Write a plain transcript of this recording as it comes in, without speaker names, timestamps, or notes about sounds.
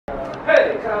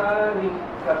Hello.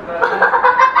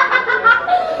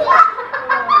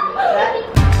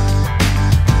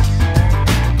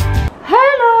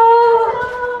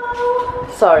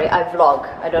 Sorry, I vlog.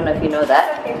 I don't know if you know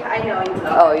that. Okay, I know you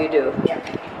vlog. Oh, you do? Yeah.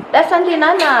 That's Auntie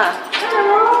Nana.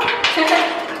 Hello.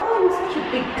 Oh, you're such a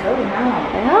big girl now.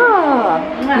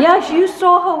 Yeah. Yeah, you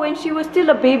saw her when she was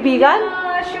still a baby, kan?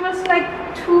 She was like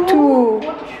 2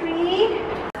 or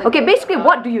 3. Okay, basically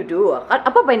what do you do?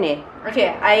 Apa ini?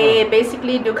 Okay, I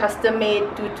basically do custom made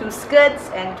tutu skirts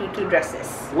and tutu dresses.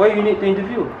 Why you need to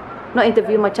interview? Not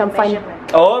interview macam fine.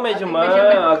 Oh, measurement.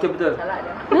 Okay, betul. Salah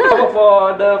dia. How about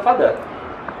for the father?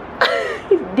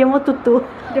 Dia mau tutu.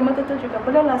 Dia mau tutu juga.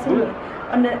 Boleh lah sini.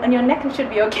 On your neck it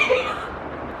should be okay.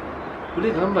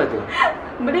 Boleh gambar tu?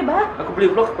 Boleh bah? Aku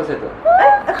boleh vlog pasal tu.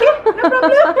 Okay, no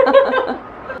problem.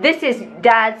 This is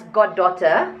Dad's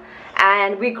goddaughter.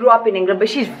 And we grew up in England, but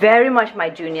she's very much my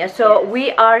junior. So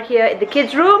we are here in the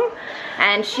kids' room,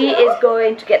 and she is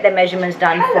going to get their measurements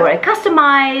done for a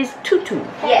customized tutu.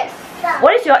 Yes.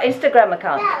 What is your Instagram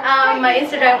account? My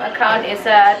Instagram account is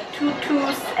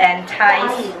tutus and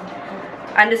ties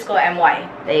 _my.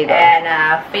 There you go. And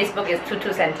Facebook is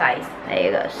tutus and ties. There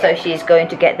you go. So she's going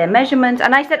to get their measurements,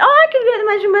 and I said, "Oh, I can get the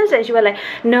measurements," and she was like,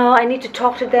 "No, I need to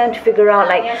talk to them to figure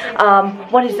out like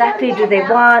what exactly do they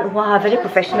want." Wow, very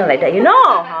professional like that, you know?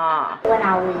 When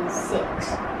I was 6.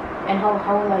 And how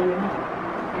old are you now?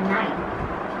 9.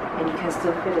 And you can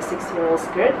still fit a 6-year-old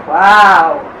skirt?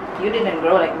 Wow! You didn't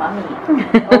grow like mommy.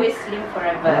 Always slim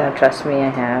forever. Trust me,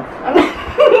 I have.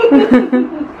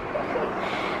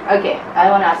 Okay, I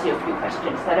want to ask you a few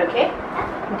questions. Is that okay?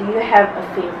 Do you have a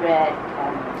favorite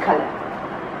color?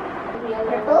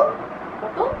 Purple?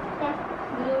 Purple? Yeah.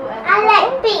 Blue and I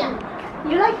like pink.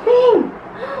 You like pink?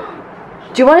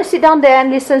 Do you want to sit down there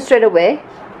and listen straight away?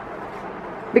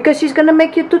 Because she's gonna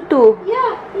make you tutu.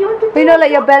 Yeah, you want to You know,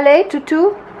 like your ballet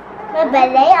tutu. The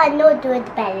ballet, I know do it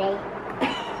ballet.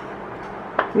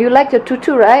 You like your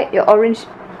tutu, right? Your orange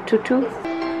tutu.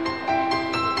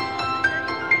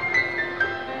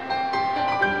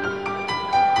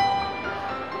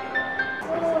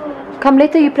 Come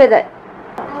later, you play that.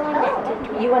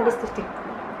 You want this to stick?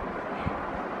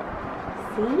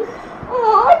 See?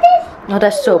 Oh, this. Oh,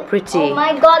 that's so pretty. Oh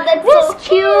my god, that's so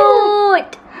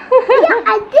cute. Yeah,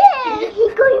 I did.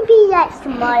 He's going to be like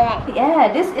small.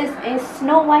 Yeah, this is a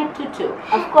Snow White tutu.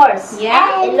 Of course.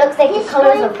 Yeah. It looks like the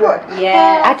colors of her.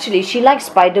 Yeah. Actually, she likes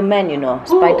Spider-Man, you know.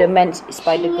 Spider-Man,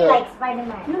 Spider-Girl. She likes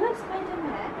Spider-Man. You like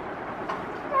Spider-Man?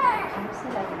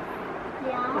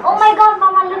 Yeah. Oh my god,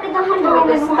 Mama, look at the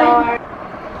 101.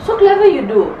 So clever you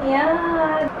do.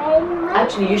 Yeah.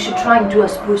 Actually, you should try and do a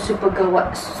Supergirl,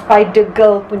 what?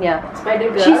 Spider-Girl punya.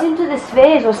 Spider-Girl. She's into this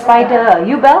phase of spider.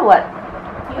 You Belle, what?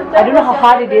 I don't know how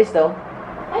hard it is though.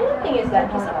 I don't think it's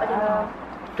that. He's up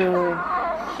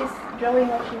She's drawing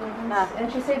what she wants.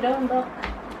 And she said, don't look.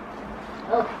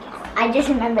 Oh, I just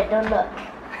remembered, don't look.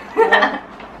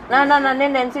 No,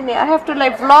 Nen, sini. I have to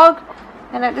like vlog,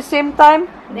 and at the same time,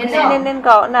 Nen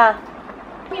kau. Nah.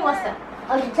 What's that?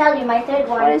 Oh, to tell you, my third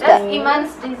one. What is That's that?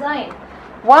 Iman's design.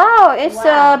 Wow, it's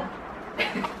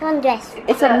One dress.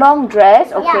 a long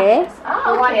dress. Okay.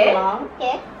 Oh, One okay. long.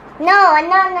 Okay. No.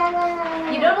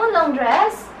 You don't want long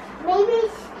dress? Maybe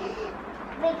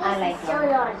I like so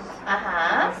long.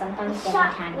 Sometimes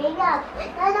Short. Maybe no.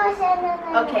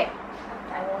 Okay.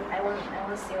 I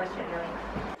will see what you're doing.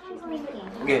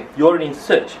 Okay, you're in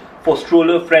search for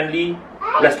stroller-friendly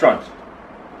restaurants.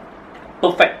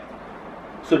 Perfect.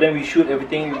 So then we shoot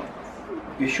everything.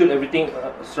 You shoot everything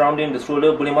surrounding the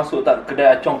stroller. Boleh masuk tak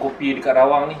kedai acong kopi dekat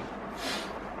Rawang ni?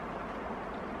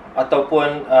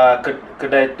 Ataupun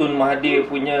kedai Tun Mahathir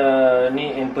punya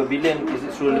ni in Pavilion, is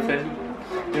it stroller friendly?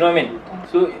 You know what I mean?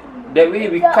 So that way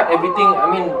we cut everything. I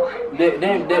mean,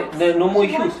 there no more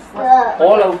issues.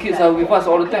 All our kids are with us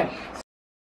all the time.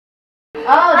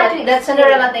 Oh, that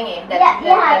Cinderella thingy. That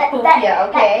poof here,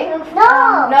 okay.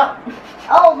 No.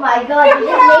 Oh my god, you're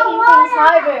just making things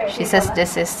harder. She says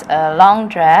this is a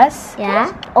long dress. Yeah.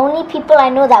 Only people I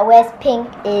know that wears pink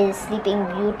is Sleeping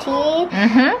Beauty.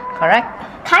 Correct.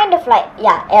 Kind of like,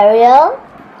 yeah, Ariel.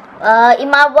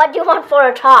 Ima, what do you want for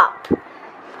a top?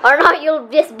 Or not,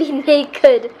 you'll just be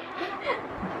naked.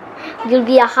 You'll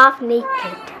be a half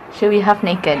naked. She'll be half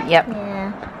naked, yep.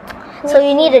 Yeah. So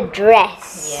you need a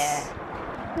dress. Yeah.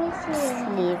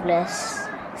 Sleeveless.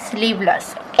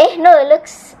 Sleeveless. No, it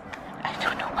looks... I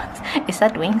don't know what. Is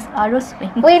that wings? Are those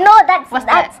wings? Wait, no, What's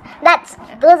that?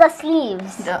 those are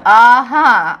sleeves.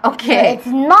 Okay. It's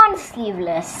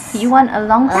non-sleeveless. You want a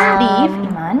long sleeve,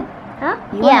 Iman? Huh?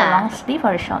 You want a long sleeve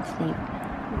or a short sleeve?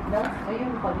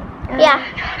 Yeah.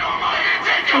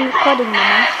 I'm recording,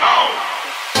 Mama.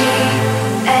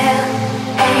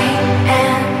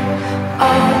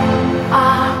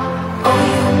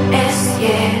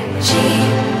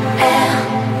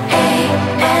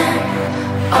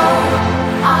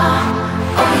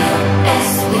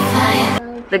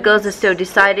 The girls are still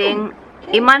deciding.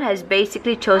 Iman has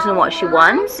basically chosen what she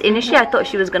wants. Initially, I thought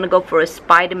she was going to go for a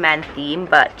Spider-Man theme,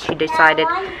 but she decided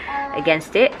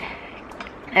against it.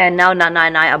 And now Nana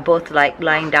and I are both like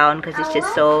lying down because it's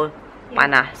just so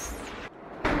panas.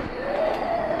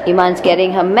 Iman's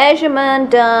getting her measurement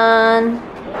done.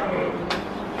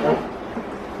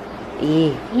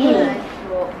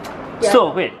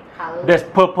 So wait, there's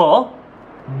purple,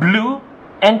 blue,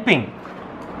 and pink.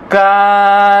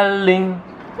 Kalingkah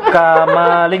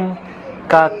maling,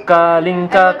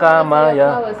 Kalingkah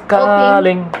kamaya,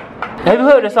 Kaling. Have you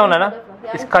heard the song, Nana?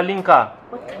 It's Kalingkah.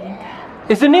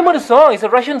 It's the name of the song. It's a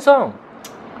Russian song.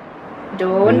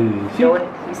 Don't. You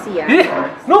see,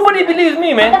 Nobody believes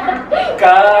me, man.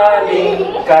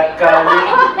 Kalingkah,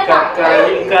 Kalingkah,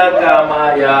 Kalingkah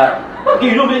kamaya. Okay,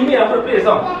 you don't believe me? I'm gonna play the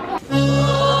song.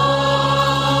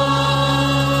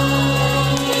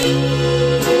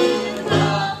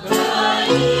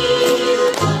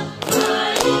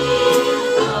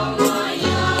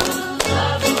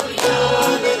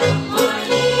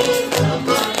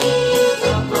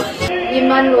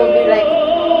 Iman will be like,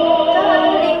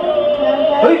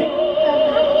 Hey!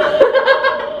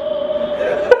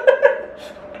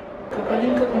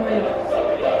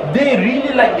 They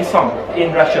really like this song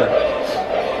in Russia.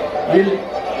 They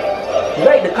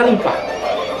like the Kalingkah.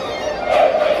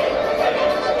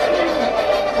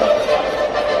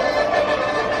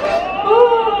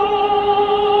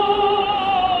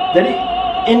 Jadi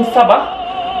in Sabah,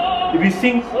 if we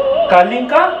sing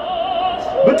Kalingkah,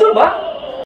 betul bah?